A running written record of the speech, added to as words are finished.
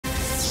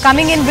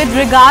Coming in with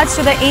regards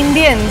to the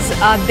Indians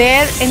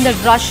there in the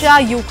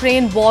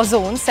Russia-Ukraine war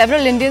zone,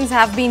 several Indians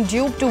have been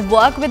duped to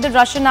work with the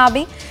Russian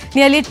army.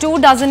 Nearly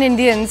 24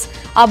 Indians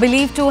are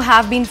believed to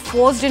have been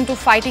forced into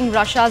fighting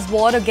Russia's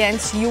war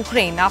against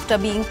Ukraine after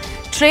being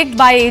tricked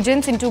by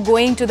agents into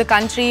going to the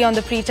country on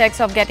the pretext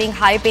of getting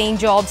high-paying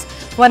jobs.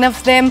 One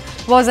of them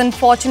was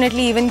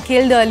unfortunately even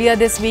killed earlier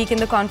this week in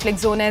the conflict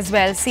zone as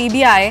well.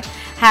 CBI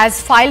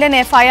has filed an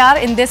FIR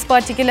in this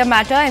particular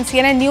matter, and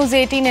CNN News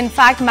 18 in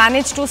fact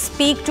managed to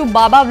speak to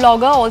Baba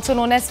vlogger, also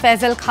known as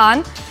Faisal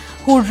Khan,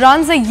 who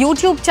runs a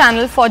YouTube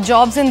channel for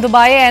jobs in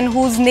Dubai and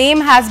whose name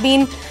has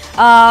been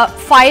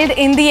filed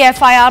in the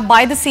FIR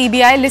by the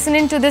CBI. Listen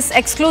into this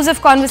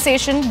exclusive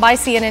conversation by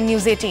CNN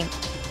News 18.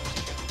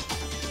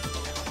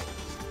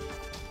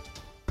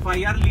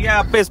 FIR लिया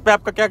आप पे, इस पे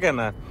आपका क्या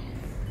कहना है?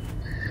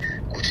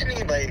 कुछ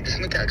नहीं भाई,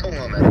 इसमें क्या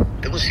कहूँगा मैं।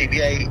 देखो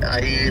सीबीआई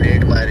आई,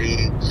 रेड मारी,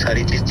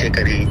 सारी चीज चेक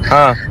करी।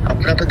 हाँ।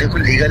 अपना तो देखो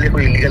लीगल है,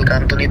 कोई इलीगल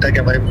काम तो नहीं था कि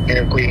हमारे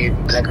कोई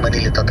ब्लैक मनी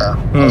लेता था।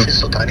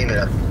 ऑफिस तो था नहीं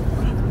मेरा।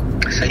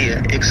 सही है,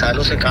 एक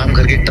सालों से काम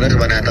करके ट्रस्ट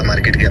बनाया था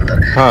मार्केट के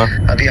अंदर। हाँ।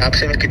 अभी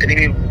आपसे मैं कितनी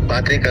भी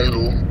बातें कर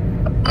लूँ,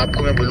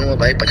 आपको मैं बोलूंगा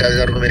भाई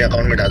 50,000 रुपए मेरे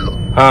अकाउंट में डाल दो।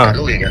 हाँ।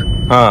 डालोगे क्या?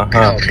 हाँ।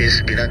 बिना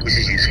ऑफिस, बिना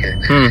किसी चीज के।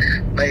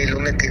 भाई इन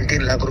लोगों ने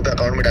 3-3 लाख रुपए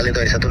अकाउंट में डाले,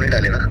 तो ऐसा तो नहीं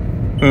डाले ना।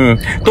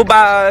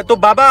 तो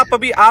बाबा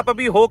आप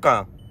अभी हो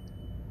कहाँ?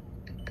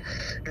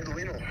 मैं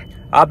दुबई में हूँ।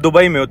 आप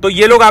दुबई में हो, तो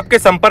ये लोग आपके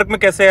संपर्क में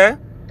कैसे है?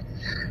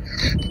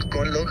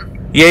 कौन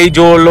लोग? यही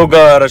जो लोग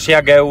रशिया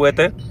गए हुए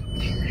थे।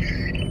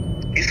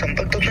 ये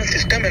संपर्क तो अपना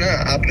सिस्टम है ना।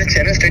 आपने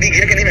चैनल स्टडी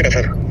किया कि नहीं मेरा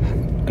सर?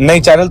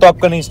 नहीं, चैनल तो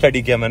आपका नहीं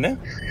स्टडी किया मैंने,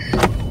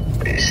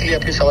 इसलिए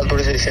आपके सवाल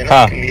थोड़े से ऐसे ना।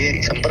 हाँ।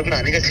 ये संपर्क में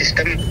आने का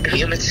सिस्टम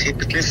ये मैं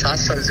पिछले 7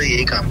 साल से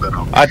यही काम कर रहा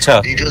हूँ। अच्छा।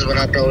 वीडियोस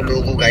बनाता हूँ,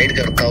 लोगों को गाइड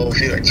करता हूँ,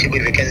 फिर अच्छी कोई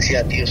वैकेंसी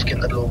आती है उसके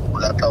अंदर लोगों को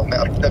बुलाता हूँ। मैं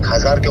अब तक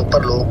 1000 के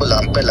ऊपर लोगों को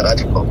लाम पे लगा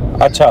चुका हूँ।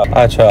 अच्छा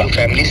अच्छा। जो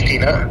फैमिलीज थी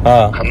ना।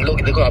 हाँ। हम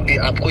लोग देखो, अभी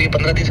आपको ये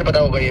 15 दिन से पता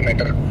होगा ये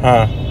मैटर।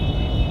 हाँ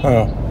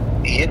हाँ।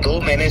 ये 2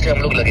 महीने से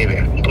हम लोग लगे हुए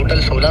हैं।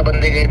 टोटल 16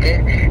 बंदे गए थे,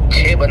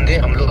 6 बंदे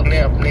हम लोग ने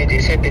अपने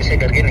जैसे तैसे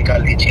करके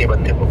निकाल दिए। 6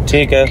 बंदे को।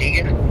 ठीक है।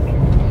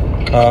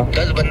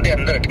 10 बंदे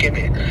अंदर अटके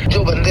थे।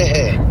 जो बंदे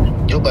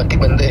हैं, जो बाकी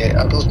बंदे हैं,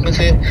 अब उसमें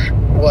से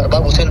वो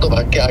अरबाब हुसैन तो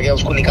भाग के आ गया,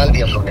 उसको निकाल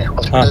दिया हम लोग ने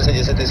हॉस्पिटल से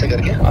जैसे तैसे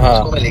करके।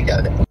 उसको मैं लेके आ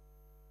गया।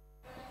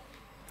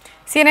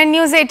 CNN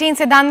News 18,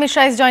 Siddhant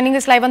Mishra is joining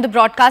us live on the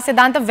broadcast.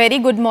 Siddhant, a very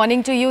good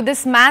morning to you.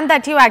 This man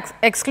that you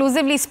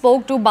exclusively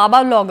spoke to, Baba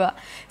Vlogger,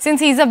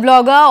 since he's a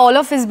vlogger, all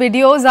of his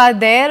videos are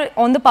there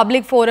on the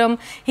public forum.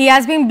 He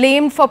has been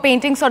blamed for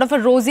painting sort of a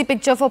rosy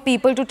picture for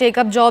people to take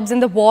up jobs in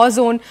the war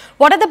zone.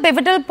 What are the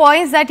pivotal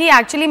points that he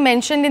actually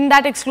mentioned in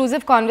that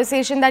exclusive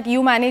conversation that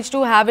you managed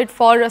to have it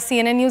for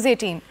CNN News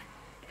 18?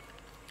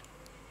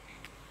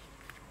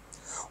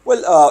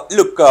 Well,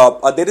 look,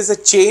 there is a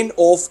chain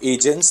of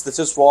agents. This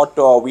is what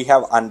we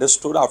have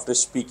understood after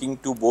speaking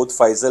to both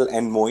Faisal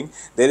and Moin.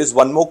 There is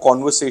one more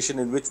conversation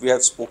in which we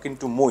have spoken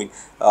to Moin,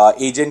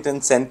 agent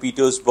in St.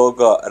 Petersburg,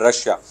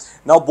 Russia.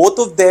 Now, both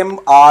of them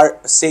are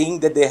saying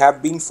that they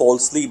have been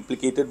falsely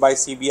implicated by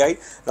CBI.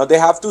 Now, they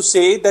have to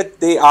say that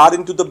they are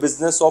into the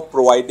business of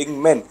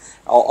providing men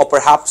or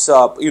perhaps,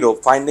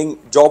 finding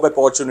job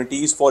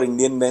opportunities for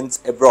Indian men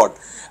abroad.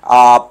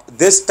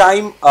 This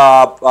time,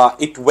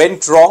 it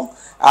went wrong.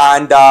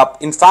 And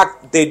in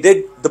fact, they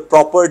did the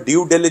proper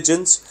due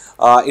diligence.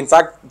 In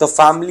fact, the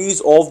families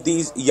of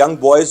these young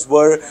boys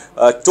were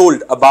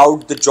told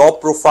about the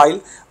job profile,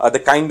 the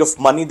kind of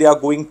money they are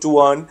going to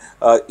earn.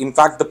 In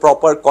fact, the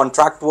proper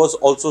contract was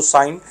also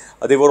signed.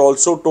 They were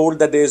also told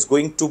that there is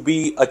going to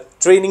be a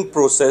training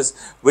process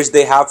which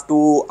they have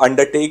to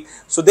undertake.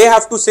 So they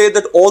have to say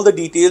that all the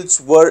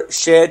details were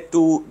shared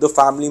to the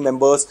family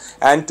members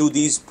and to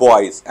these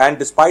boys. And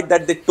despite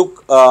that, they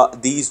took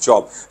these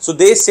jobs. So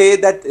they say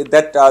that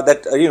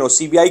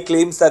CBI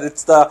claims that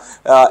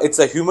it's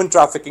a human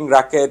trafficking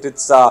racket.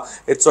 It's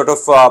sort of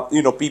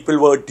people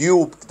were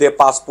duped. Their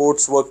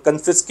passports were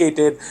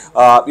confiscated.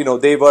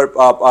 They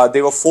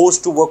were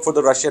forced to work for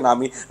the Russian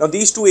army. Now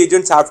these 2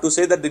 agents have to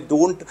say that they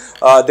don't.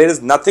 There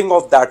is nothing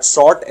of that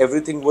sort.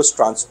 Everything was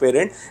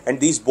transparent,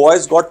 and these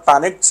boys got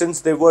panicked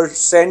since they were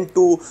sent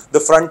to the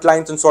front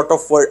lines and sort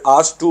of were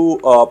asked to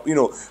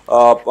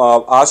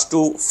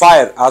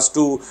fire, asked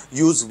to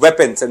use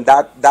weapons, and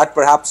that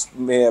perhaps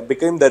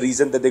became the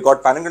reason that they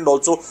got panicked, and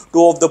also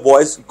 2 of the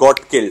boys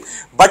got killed.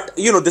 But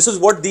this is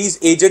what these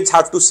agents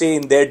have to say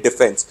in their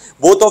defense.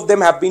 Both of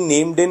them have been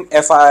named in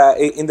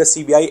the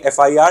CBI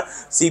FIR.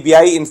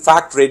 CBI in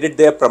fact raided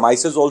their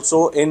premises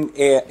also in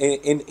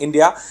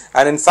India,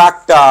 and in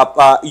fact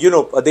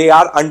they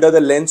are under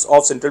the lens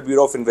of Central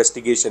Bureau of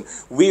Investigation.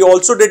 We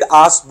also did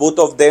ask both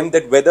of them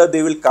that whether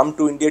they will come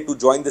to India to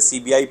join the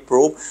CBI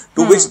probe,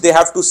 to which they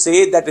have to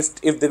say that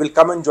if they will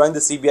come and join the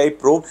CBI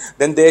probe,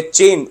 then their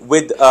chain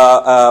with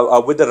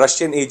the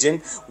Russian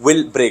agent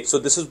will break. So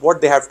this is what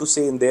what they have to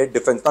say in their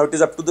defense. Now, it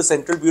is up to the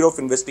Central Bureau of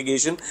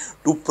Investigation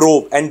to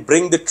probe and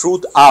bring the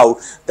truth out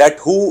that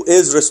who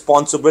is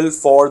responsible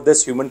for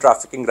this human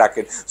trafficking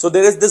racket. So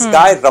there is this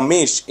guy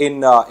Ramesh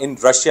in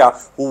Russia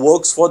who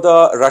works for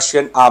the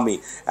Russian army,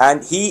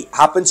 and he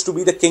happens to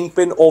be the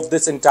kingpin of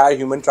this entire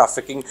human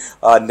trafficking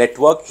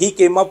network. He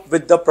came up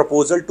with the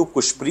proposal to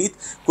Kushpreet.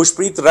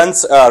 Kushpreet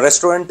runs a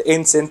restaurant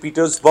in St.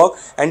 Petersburg,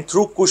 and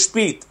through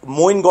Kushpreet,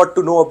 Moin got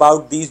to know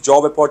about these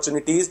job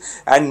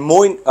opportunities, and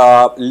Moin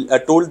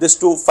told this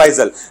to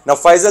Faisal. Now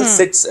Faisal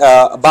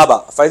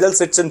Faisal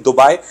sits in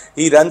Dubai.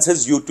 He runs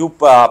his YouTube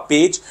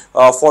page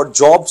for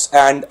jobs,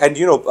 and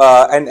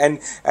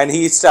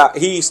he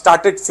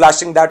started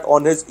flashing that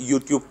on his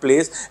YouTube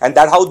plays, and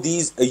that how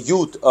these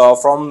youth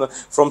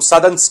from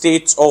southern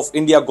states of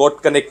India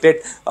got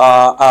connected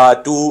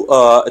to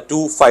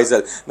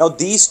Faisal. Now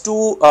these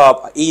two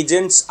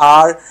agents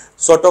are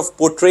sort of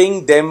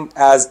portraying them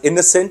as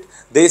innocent.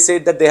 They say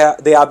that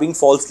they are being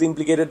falsely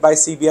implicated by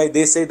CBI.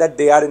 They say that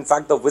they are in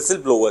fact the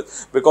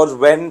whistleblowers, because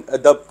when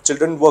the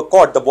children were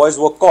caught, the boys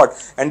were caught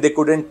and they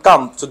couldn't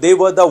come, so they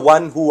were the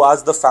one who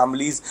asked the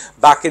families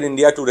back in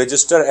India to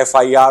register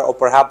FIR or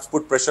perhaps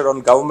put pressure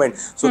on government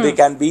so they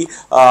can be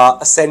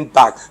sent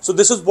back. So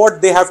this is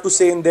what they have to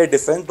say in their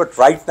defense. But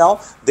right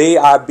now they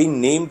are being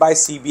named by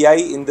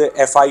CBI in the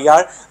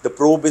FIR. The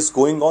probe is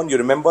going on. You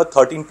remember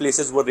 13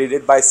 places were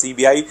raided by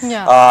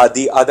CBI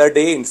the other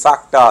day. In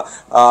fact, a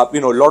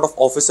lot of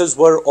officers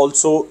were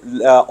also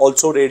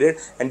raided,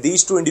 and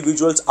these two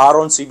individuals are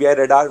on CBI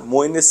radar.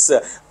 Moin is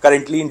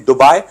currently in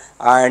Dubai,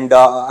 and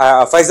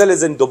Faisal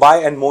is in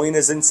Dubai, and Moin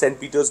is in St.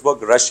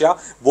 Petersburg, Russia.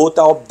 Both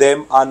of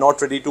them are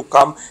not ready to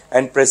come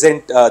and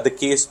present the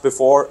case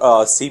before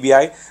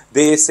CBI.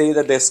 They say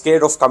that they're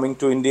scared of coming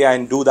to India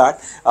and do that.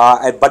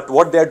 But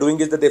what they're doing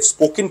is that they've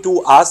spoken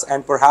to us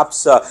and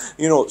perhaps,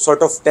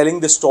 sort of telling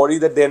the story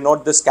that they're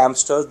not the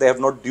scamsters. They have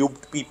not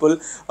duped people.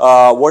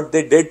 What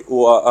they did,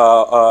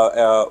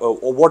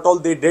 what all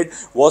they did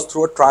was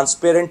through a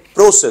transparent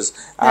process,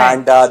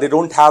 and they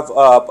don't have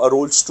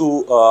roles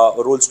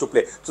to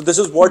play. So this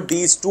is what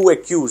these two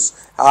accused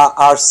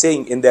are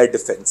saying in their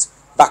defense.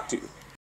 Back to you.